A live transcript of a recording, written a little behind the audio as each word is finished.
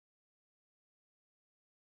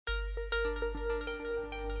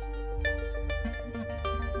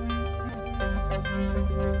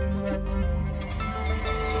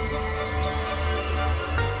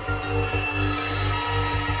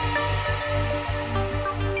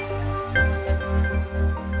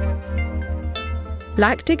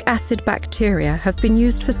Lactic acid bacteria have been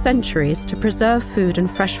used for centuries to preserve food and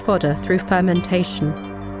fresh fodder through fermentation.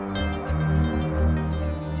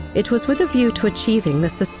 It was with a view to achieving the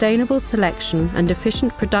sustainable selection and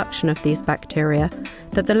efficient production of these bacteria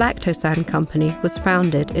that the Lactosan company was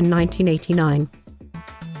founded in 1989.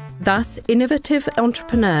 Thus, innovative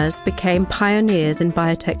entrepreneurs became pioneers in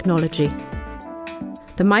biotechnology.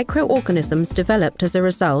 The microorganisms developed as a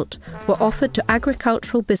result were offered to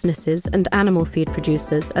agricultural businesses and animal feed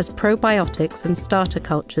producers as probiotics and starter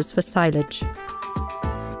cultures for silage.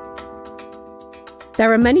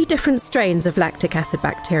 There are many different strains of lactic acid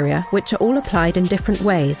bacteria, which are all applied in different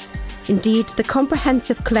ways. Indeed, the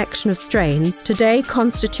comprehensive collection of strains today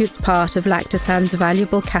constitutes part of Lactosan's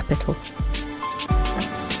valuable capital.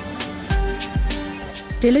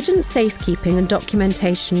 Diligent safekeeping and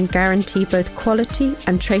documentation guarantee both quality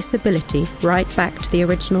and traceability right back to the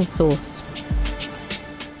original source.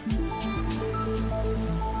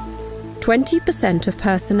 20% of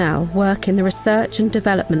personnel work in the research and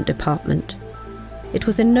development department. It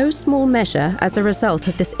was in no small measure as a result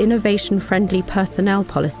of this innovation-friendly personnel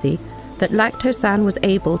policy that Lactosan was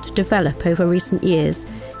able to develop over recent years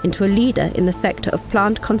into a leader in the sector of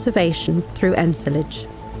plant conservation through ensilage.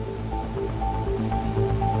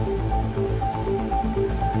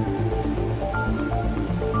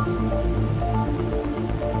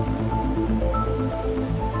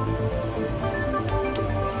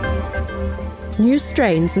 New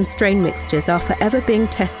strains and strain mixtures are forever being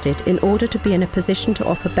tested in order to be in a position to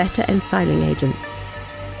offer better ensiling agents.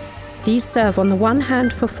 These serve on the one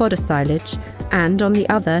hand for fodder silage and on the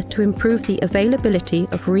other to improve the availability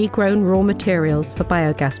of regrown raw materials for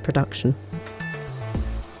biogas production.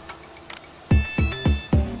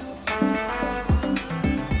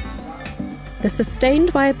 The sustained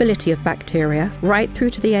viability of bacteria right through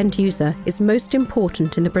to the end user is most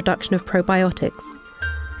important in the production of probiotics.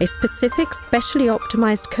 A specific, specially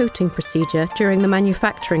optimized coating procedure during the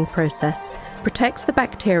manufacturing process protects the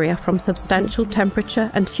bacteria from substantial temperature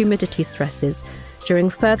and humidity stresses during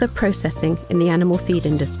further processing in the animal feed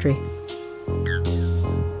industry.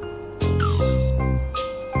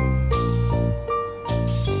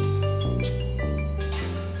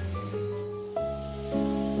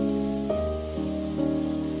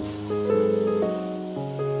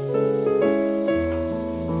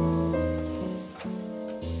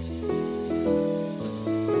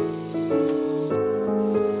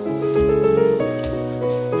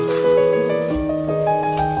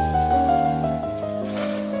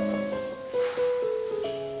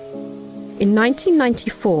 In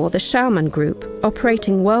 1994, the Schaumann Group,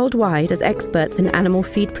 operating worldwide as experts in animal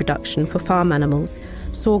feed production for farm animals,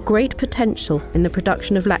 saw great potential in the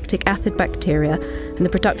production of lactic acid bacteria and the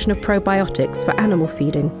production of probiotics for animal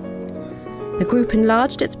feeding. The group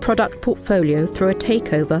enlarged its product portfolio through a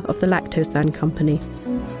takeover of the Lactosan company.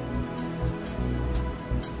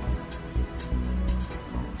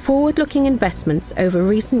 Forward-looking investments over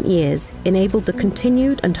recent years enabled the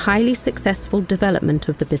continued and highly successful development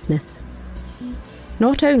of the business.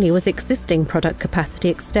 Not only was existing product capacity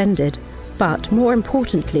extended, but, more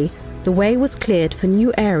importantly, the way was cleared for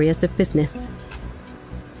new areas of business.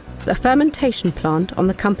 A fermentation plant on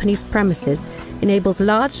the company's premises enables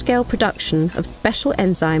large-scale production of special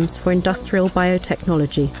enzymes for industrial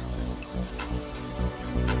biotechnology.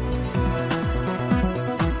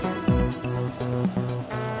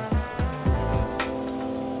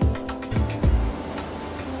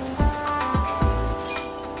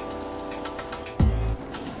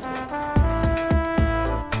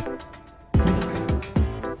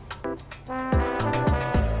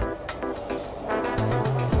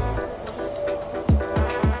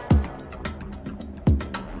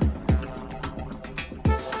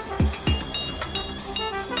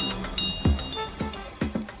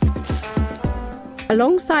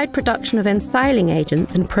 Alongside production of ensiling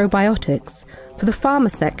agents and probiotics, for the pharma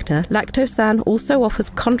sector, Lactosan also offers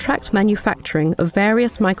contract manufacturing of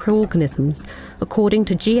various microorganisms according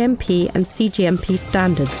to GMP and CGMP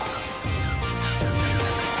standards.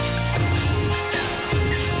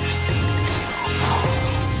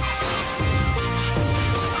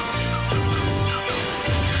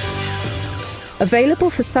 Available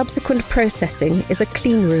for subsequent processing is a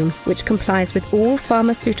clean room which complies with all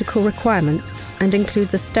pharmaceutical requirements and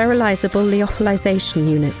includes a sterilizable lyophilization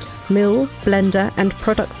unit, mill, blender and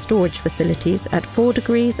product storage facilities at 4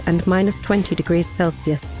 degrees and -20 degrees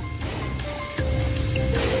Celsius.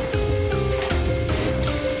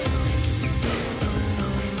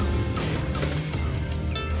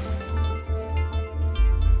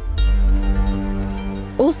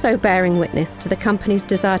 Also bearing witness to the company's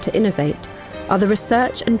desire to innovate are the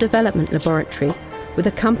Research and Development Laboratory, with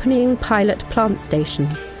accompanying pilot plant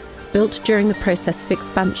stations built during the process of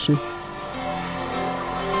expansion.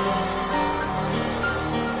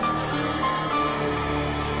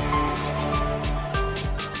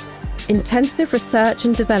 Intensive research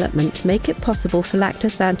and development make it possible for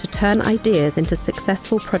Lactosan to turn ideas into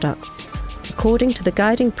successful products, according to the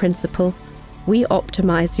guiding principle, we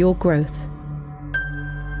optimize your growth.